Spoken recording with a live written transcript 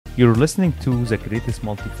You're listening to the greatest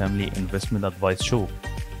multifamily investment advice show.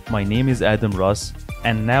 My name is Adam Ross,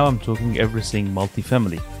 and now I'm talking everything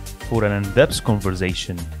multifamily for an in-depth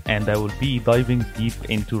conversation, and I will be diving deep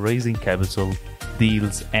into raising capital,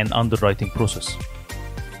 deals, and underwriting process.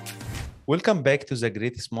 Welcome back to the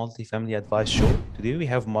greatest multifamily advice show. Today we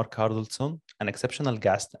have Mark Haroldsen, an exceptional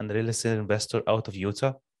guest and real estate investor out of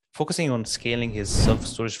Utah, focusing on scaling his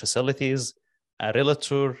self-storage facilities, a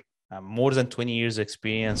realtor, more than 20 years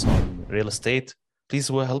experience on real estate. Please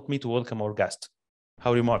help me to welcome our guest.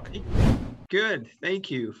 How are you, Mark? Good. Thank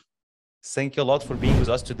you. Thank you a lot for being with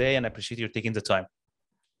us today, and I appreciate you taking the time.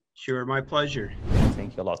 Sure. My pleasure.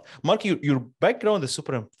 Thank you a lot. Mark, your background is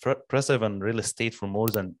super impressive in real estate for more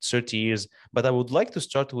than 30 years, but I would like to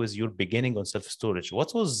start with your beginning on self-storage.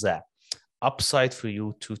 What was the upside for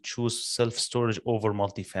you to choose self-storage over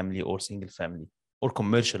multifamily or single family or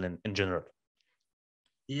commercial in general?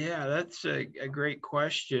 Yeah, that's a great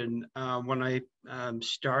question. When I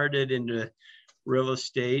started into real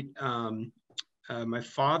estate, my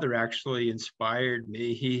father actually inspired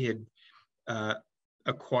me. He had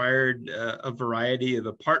acquired a variety of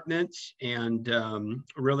apartments and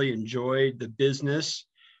really enjoyed the business.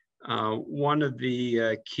 One of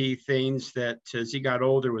the key things that as he got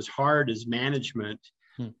older was hard is management.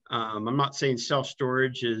 I'm not saying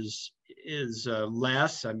self-storage is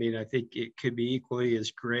less. I mean, I think it could be equally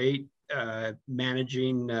as great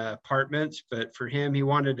managing apartments, but for him, he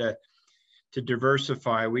wanted to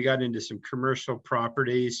diversify. We got into some commercial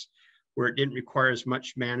properties where it didn't require as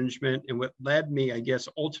much management. And what led me, I guess,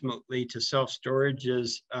 ultimately to self-storage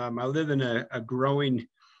is I live in a growing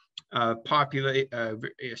a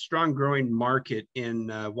strong growing market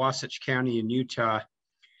in Wasatch County in Utah,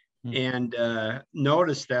 and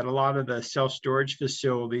noticed that a lot of the self-storage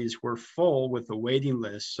facilities were full with a waiting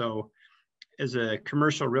list. So as a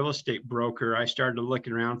commercial real estate broker, I started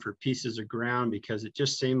looking around for pieces of ground because it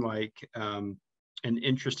just seemed like an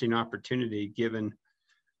interesting opportunity given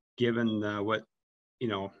what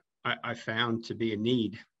I found to be a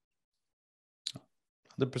need.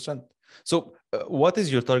 100%. So what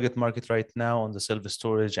is your target market right now on the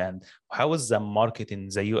self-storage, and how is the market in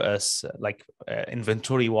the US,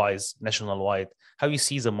 inventory-wise, national-wide? How you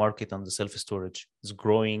see the market on the self-storage? Is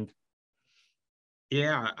growing?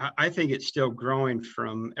 Yeah, I think it's still growing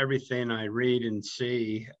from everything I read and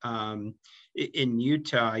see. In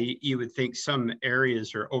Utah, you would think some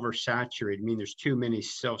areas are oversaturated. I mean, there's too many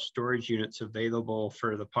self-storage units available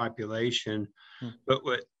for the population. But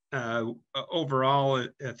what overall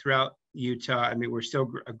throughout Utah, I mean, we're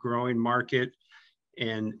still a growing market,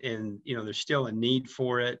 and there's still a need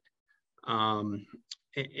for it. And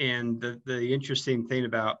the interesting thing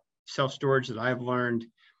about self-storage that I've learned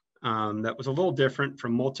that was a little different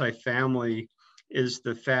from multifamily is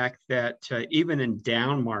the fact that even in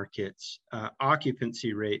down markets,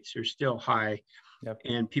 occupancy rates are still high. Yep.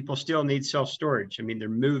 And people still need self-storage. I mean, they're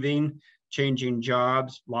moving, changing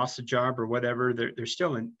jobs, loss of job or whatever. There's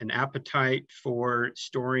still an appetite for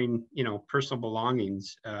storing, personal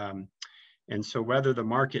belongings. And so whether the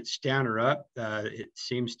market's down or up, it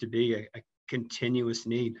seems to be a continuous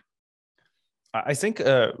need. I think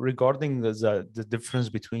regarding the difference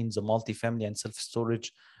between the multifamily and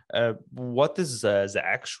self-storage, what is the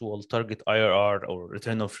actual target IRR or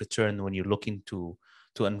return of return when you're looking to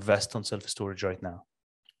invest on self-storage right now?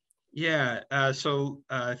 Yeah. So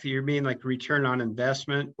if you mean like return on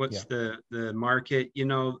investment, what's the market?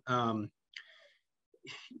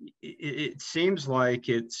 It seems like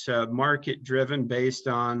it's market driven based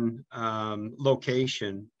on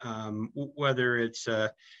location, whether it's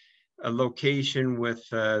a location with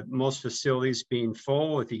most facilities being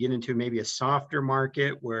full. If you get into maybe a softer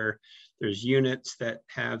market where there's units that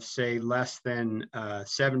have, say, less than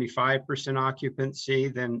 75% occupancy,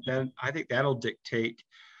 then I think that'll dictate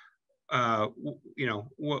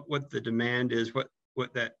what the demand is, what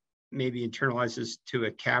that maybe internalizes to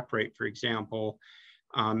a cap rate, for example.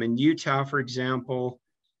 In Utah, for example,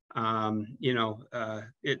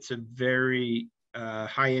 it's a very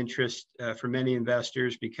high interest for many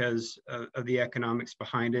investors because of the economics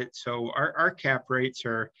behind it. So our cap rates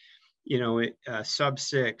are, sub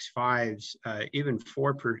 6, 5s, even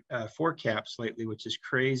 4 caps lately, which is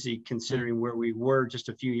crazy considering where we were just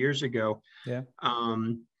a few years ago. Yeah.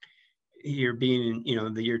 Here being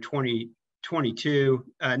in, the year 2022,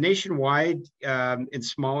 nationwide, in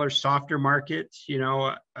smaller, softer markets,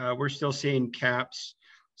 we're still seeing caps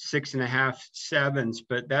 6.5, 7s,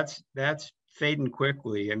 but that's fading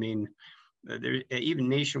quickly. I mean, even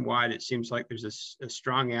nationwide, it seems like there's a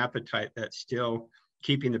strong appetite that's still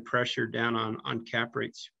keeping the pressure down on cap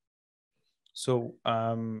rates. So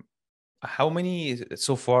How many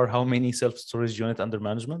so far? How many self-storage unit under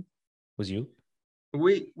management with you?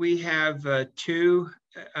 We have two,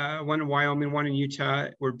 one in Wyoming, one in Utah.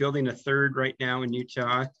 We're building a third right now in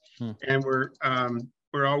Utah, Hmm. and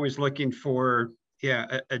we're always looking for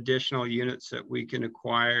additional units that we can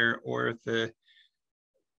acquire, or if the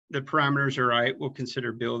parameters are right, we'll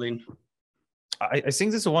consider building. I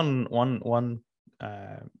think this is one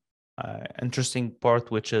uh, interesting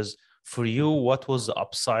part, which is for you, what was the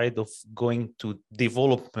upside of going to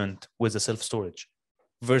development with the self-storage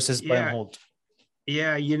versus buy and Yeah, hold?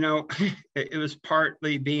 yeah, it was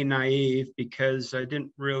partly being naive because I've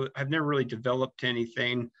never really developed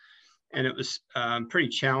anything, and it was pretty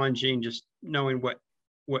challenging just knowing what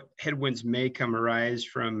headwinds may come arise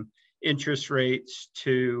from interest rates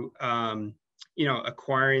to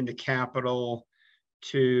acquiring the capital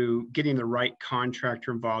to getting the right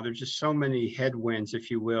contractor involved. There's just so many headwinds, if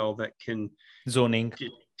you will, that can Zoning.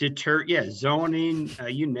 deter, zoning,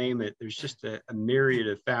 you name it. There's just a myriad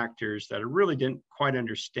of factors that I really didn't quite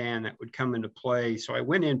understand that would come into play. So I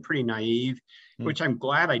went in pretty naive, which I'm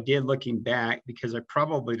glad I did looking back, because I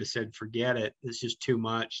probably just said, forget it. It's just too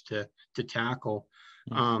much to tackle.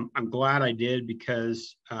 I'm glad I did,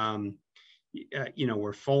 because,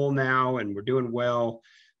 we're full now and we're doing well.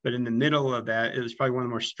 But in the middle of that, it was probably one of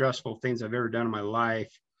the more stressful things I've ever done in my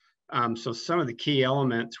life. So some of the key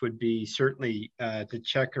elements would be certainly to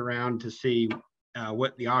check around to see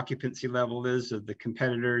what the occupancy level is of the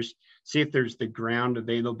competitors, see if there's the ground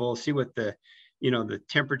available, see what the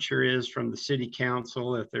temperature is from the city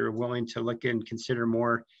council, if they're willing to look and consider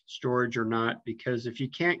more storage or not. Because if you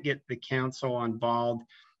can't get the council involved,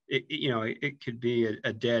 it could be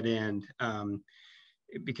a dead end.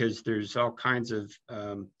 Because there's all kinds of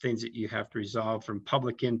things that you have to resolve, from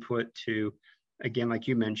public input to, again, like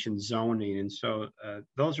you mentioned, zoning. And so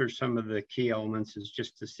those are some of the key elements, is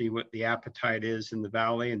just to see what the appetite is in the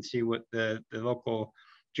valley and see what the local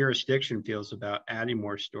jurisdiction feels about adding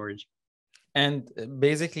more storage. And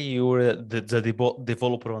basically, you were the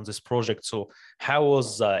developer on this project. So how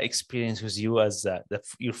was experience with you as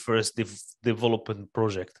your first development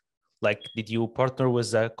project? Like, did you partner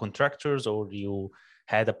with contractors, or you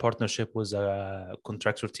had a partnership with a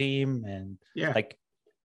contractor team? And Yeah. like,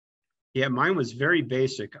 Yeah, mine was very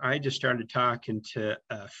basic. I just started talking to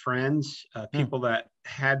friends, people that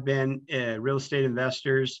had been real estate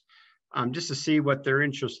investors, just to see what their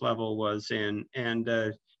interest level was in. And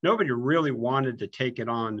nobody really wanted to take it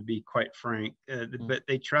on, to be quite frank. But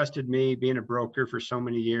they trusted me, being a broker for so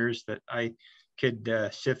many years, that I could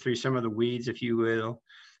sift through some of the weeds, if you will,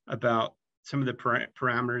 about some of the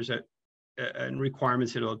parameters that and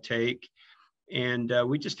requirements it'll take. And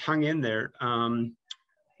we just hung in there.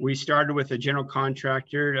 We started with a general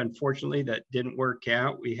contractor. Unfortunately, that didn't work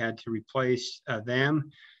out. We had to replace them,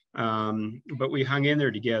 but we hung in there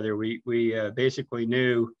together. We basically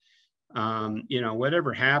knew,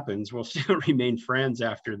 whatever happens, we'll still remain friends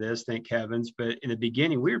after this, thank heavens. But in the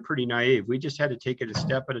beginning, we were pretty naive. We just had to take it a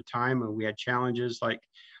step at a time, and we had challenges like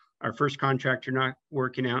our first contractor not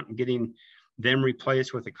working out and getting them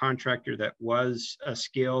replaced with a contractor that was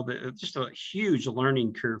skilled. Just a huge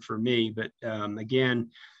learning curve for me. But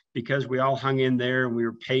again, because we all hung in there and we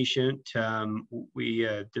were patient, we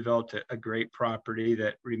developed a great property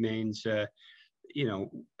that remains, it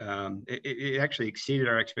actually exceeded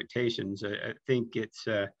our expectations. I think it's,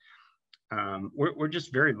 we're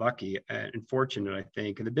just very lucky and fortunate, I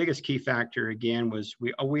think. And the biggest key factor, again, was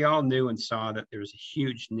we all knew and saw that there was a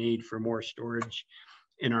huge need for more storage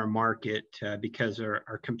in our market, because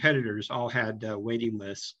our competitors all had waiting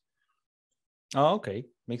lists. oh, okay,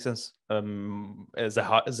 makes sense.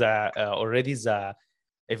 Already the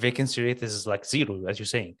vacancy rate is like zero, as you're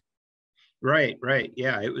saying. Right.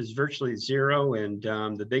 Yeah, it was virtually zero, and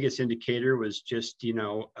the biggest indicator was just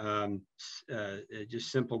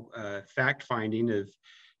just simple fact finding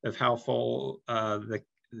of how full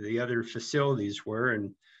the other facilities were,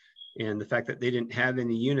 and the fact that they didn't have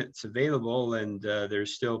any units available, and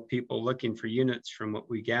there's still people looking for units. From what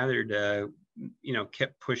we gathered,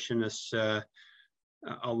 kept pushing us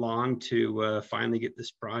along to finally get this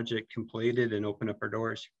project completed and open up our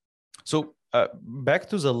doors. So back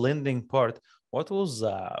to the lending part, what was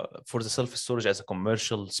for the self-storage as a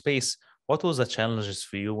commercial space, what was the challenges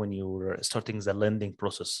for you when you were starting the lending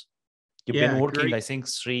process? You've been working, Great. I think,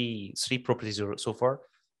 three properties so far.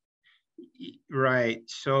 Right.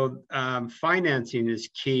 So financing is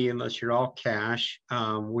key unless you're all cash.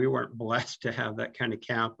 We weren't blessed to have that kind of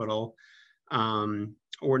capital,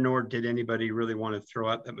 or nor did anybody really want to throw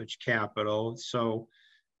out that much capital. So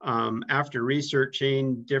After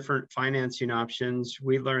researching different financing options,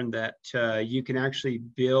 we learned that you can actually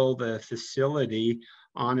build a facility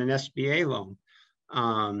on an SBA loan.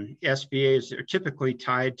 SBAs are typically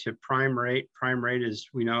tied to prime rate. Prime rate, as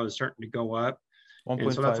we know, is starting to go up.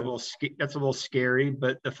 And so that's a 1.5. little scary,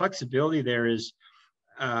 but the flexibility there is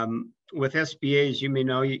with SBAs, you may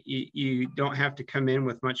know you don't have to come in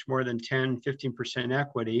with much more than 10-15%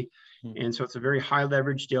 equity. And so it's a very high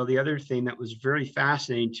leverage deal. The other thing that was very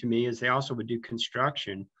fascinating to me is they also would do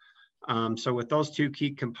construction. So with those two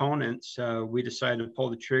key components, we decided to pull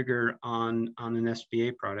the trigger on an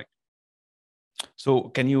SBA product. So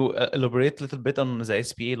can you elaborate a little bit on the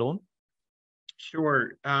SBA loan?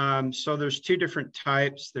 Sure. So there's two different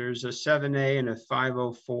types. There's a 7A and a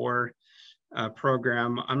 504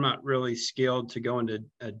 program. I'm not really skilled to go into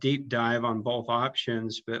a deep dive on both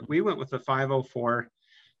options, but we went with the 504,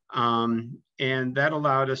 and that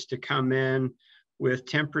allowed us to come in with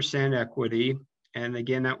 10% equity. And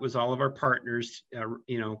again, that was all of our partners,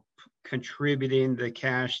 contributing the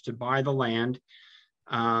cash to buy the land.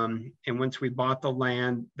 And once we bought the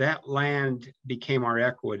land, that land became our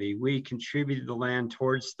equity. We contributed the land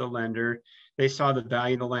towards the lender. They saw the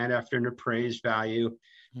value of the land after an appraised value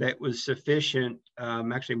that was sufficient,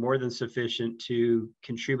 actually more than sufficient, to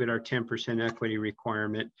contribute our 10% equity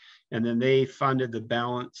requirement. And then they funded the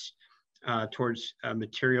balance towards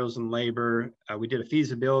materials and labor. We did a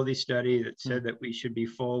feasibility study that said that we should be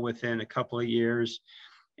full within a couple of years.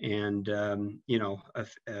 And,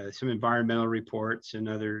 some environmental reports and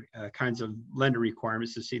other kinds of lender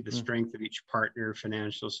requirements to see the strength of each partner,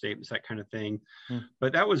 financial statements, that kind of thing.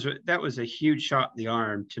 But that was a huge shot in the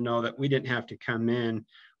arm to know that we didn't have to come in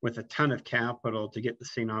with a ton of capital to get the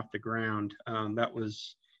thing off the ground. That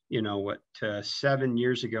was, 7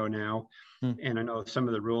 years ago now. And I know some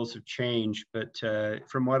of the rules have changed, but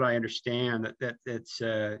from what I understand, that's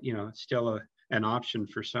still an option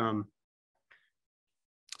for some.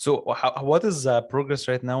 So what is progress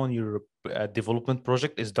right now on your development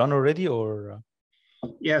project? Is done already or?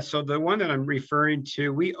 Yeah, so the one that I'm referring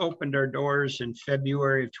to, we opened our doors in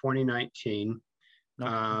February of 2019.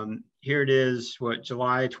 Okay. Here it is,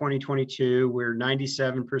 July 2022, we're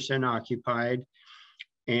 97% occupied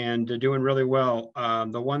and doing really well.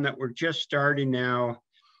 The one that we're just starting now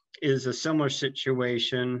is a similar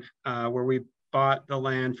situation where we bought the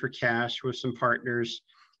land for cash with some partners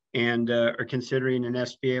and are considering an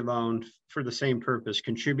SBA loan for the same purpose.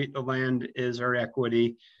 Contribute the land as our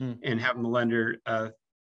equity and having the lender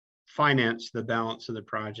finance the balance of the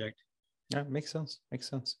project. Yeah, makes sense.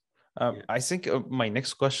 I think my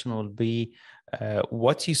next question will be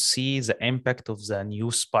what you see the impact of the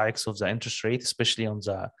new spikes of the interest rate, especially on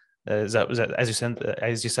the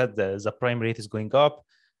as you said, the prime rate is going up.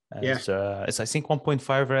 It's I think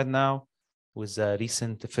 1.5 right now with the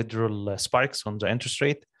recent federal spikes on the interest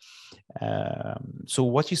rate. So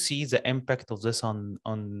what you see the impact of this on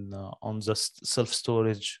the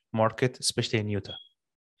self-storage market, especially in Utah?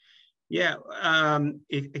 Yeah,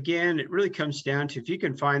 it really comes down to if you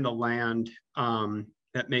can find the land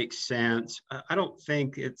that makes sense. I don't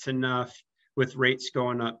think it's enough with rates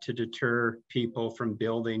going up to deter people from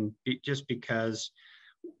building, just because,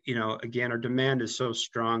 again, our demand is so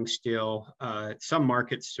strong still. Some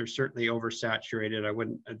markets are certainly oversaturated. I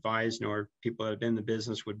wouldn't advise, nor people that have been in the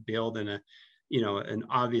business would build in an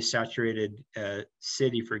obvious saturated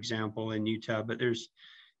city, for example, in Utah. But there's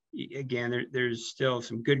still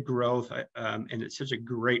some good growth, and it's such a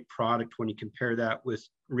great product when you compare that with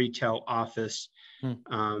retail, office.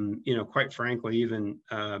 Quite frankly, even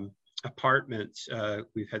apartments.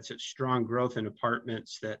 We've had such strong growth in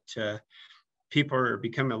apartments that people are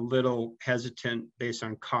becoming a little hesitant based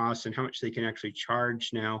on costs and how much they can actually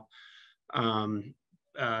charge now.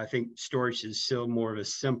 I think storage is still more of a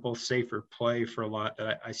simple, safer play for a lot.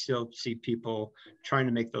 I still see people trying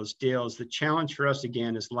to make those deals. The challenge for us,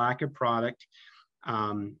 again, is lack of product.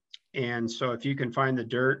 And so if you can find the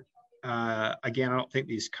dirt, again, I don't think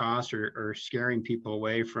these costs are scaring people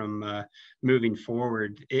away from moving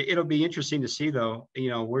forward. It'll be interesting to see, though.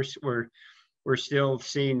 We're still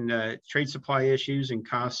seeing trade supply issues and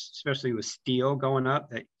costs, especially with steel going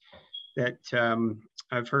up. That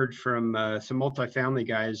I've heard from some multifamily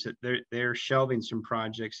guys that they're shelving some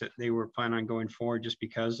projects that they were planning on going forward just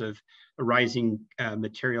because of rising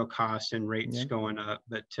material costs and rates going up.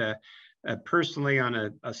 But personally,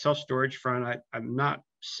 on a self-storage front, I'm not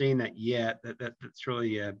seeing that yet. That's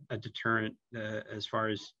really a deterrent as far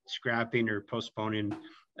as scrapping or postponing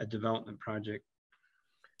a development project.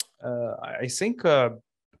 I think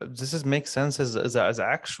this makes sense as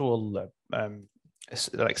actual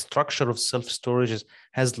like structure of self-storage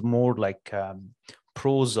has more like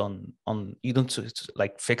pros on you don't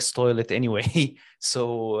like fix toilet anyway. So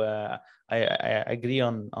I agree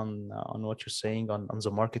on what you're saying on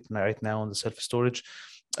the market right now on the self-storage.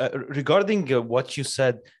 Regarding what you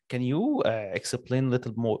said, can you explain a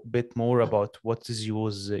little bit more about what is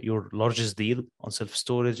your largest deal on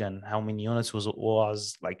self-storage and how many units was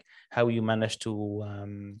like how you managed to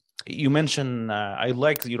you mentioned I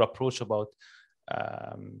like your approach about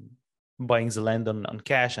um, buying the land on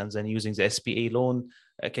cash and then using the SPA loan.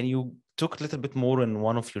 Can you talk a little bit more in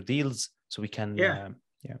one of your deals so we can Yeah.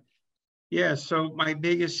 Yeah, so my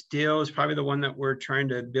biggest deal is probably the one that we're trying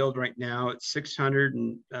to build right now. It's 600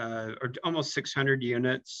 or almost 600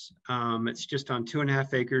 units. It's just on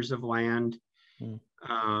 2.5 acres of land.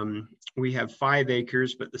 We have 5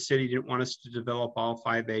 acres, but the city didn't want us to develop all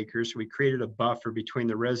 5 acres. So we created a buffer between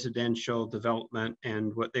the residential development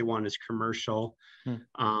and what they want is commercial.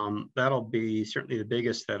 That'll be certainly the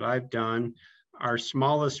biggest that I've done. Our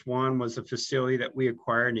smallest one was a facility that we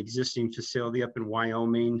acquired, an existing facility up in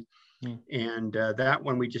Wyoming. And that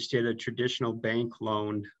one we just did a traditional bank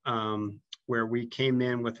loan where we came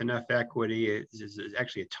in with enough equity. It's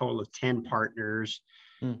actually a total of 10 partners.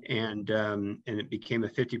 And it became a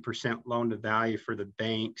 50% loan to value for the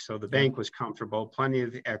bank. So the bank was comfortable, plenty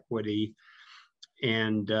of equity.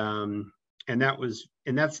 And that's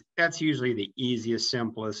usually the easiest,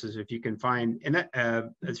 simplest is if you can find, and that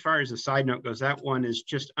as far as the side note goes, that one is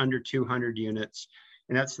just under 200 units.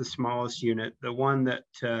 And that's the smallest unit. The one that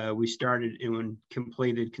we started and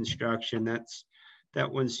completed construction, that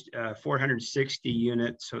one's 460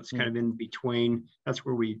 units. So it's kind of in between. That's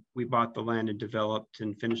where we bought the land and developed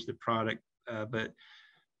and finished the product. But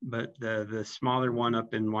the smaller one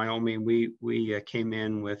up in Wyoming, we came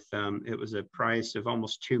in with it was a price of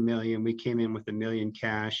almost $2 million. We came in with $1 million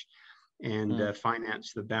cash and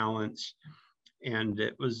financed the balance. And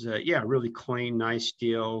it was, really clean, nice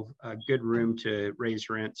deal, good room to raise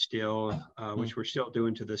rent still, which we're still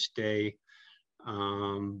doing to this day.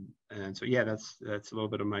 And so, that's a little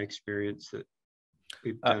bit of my experience that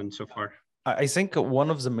we've done so far. I think one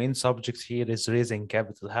of the main subjects here is raising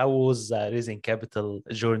capital. How was raising capital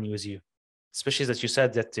journey with you? Especially that you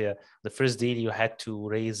said that the first deal you had to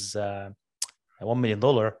raise $1 million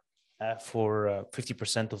for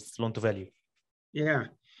 50% of loan to value.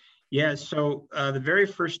 Yeah, so the very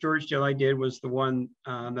first storage deal I did was the one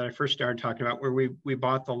that I first started talking about, where we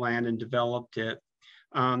bought the land and developed it.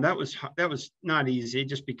 That was not easy,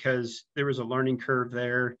 just because there was a learning curve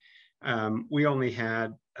there. We only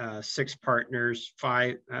had 6 partners,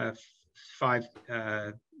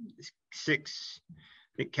 6,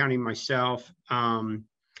 counting myself.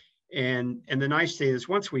 And the nice thing is,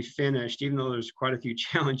 once we finished, even though there's quite a few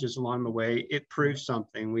challenges along the way, it proved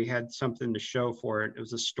something. We had something to show for it. It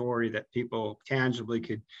was a story that people tangibly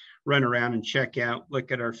could run around and check out,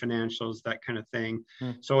 look at our financials, that kind of thing.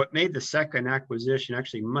 So it made the second acquisition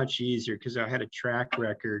actually much easier because I had a track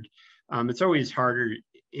record. It's always harder,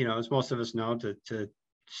 as most of us know, to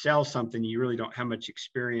sell something you really don't have much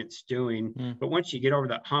experience doing. But once you get over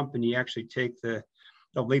that hump and you actually take the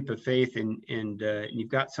leap of faith and you've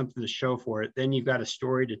got something to show for it, then you've got a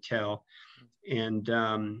story to tell. And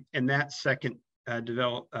that second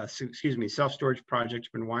self-storage project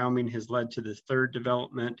in Wyoming has led to the third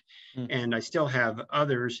development. And I still have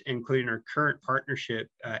others, including our current partnership,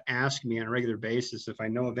 ask me on a regular basis if I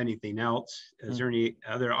know of anything else. Is there any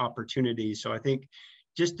other opportunities? So I think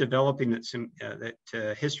just developing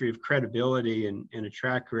that history of credibility and a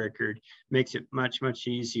track record makes it much, much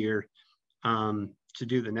easier to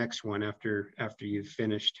do the next one after you've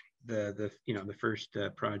finished the first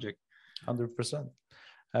project. 100%.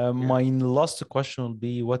 My last question will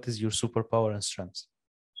be, what is your superpower and strength?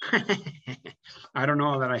 I don't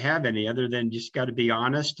know that I have any, other than just got to be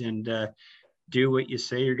honest and do what you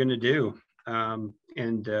say you're going to do. And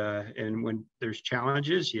when there's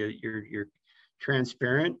challenges, you're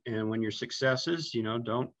transparent, and when you're successes,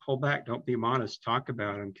 don't hold back, don't be modest, talk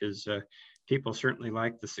about them, because people certainly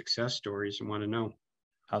like the success stories and want to know.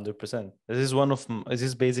 100%. This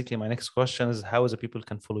is basically my next question, is how the people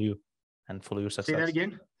can follow you and follow your success. Say that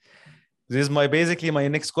again. This is my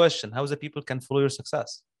next question. How the people can follow your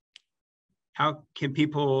success? How can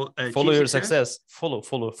people follow your success? Follow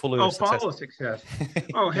your success. Follow success.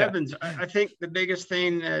 Oh, heavens. I think the biggest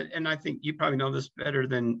thing, and I think you probably know this better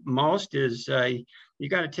than most, is you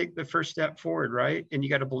got to take the first step forward, right? And you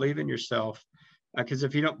got to believe in yourself. Because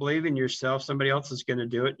if you don't believe in yourself, somebody else is going to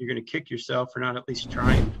do it. You're going to kick yourself for not at least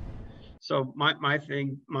trying. So my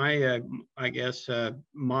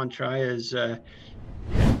mantra is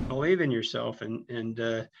believe in yourself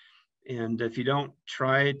and And if you don't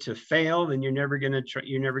try to fail, then you're never going to try,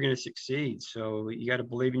 you're never going to succeed. So you got to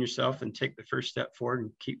believe in yourself and take the first step forward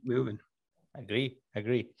and keep moving. Agree.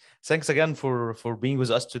 Thanks again for being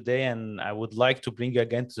with us today. And I would like to bring you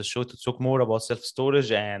again to the show to talk more about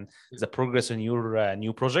self-storage and the progress in your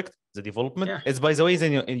new project, the development. Yeah. It's, by the way,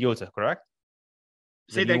 in Utah, correct?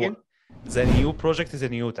 Say that again. The new project is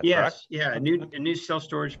in Utah, yes, correct? Yeah, a new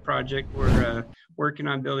self-storage project. We're working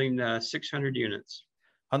on building 600 units.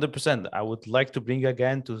 100%. I would like to bring you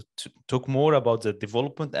again to talk more about the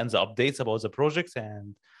development and the updates about the project.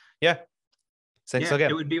 And yeah, thanks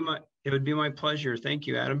again. It would be my pleasure. Thank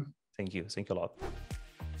you, Adam. Thank you a lot.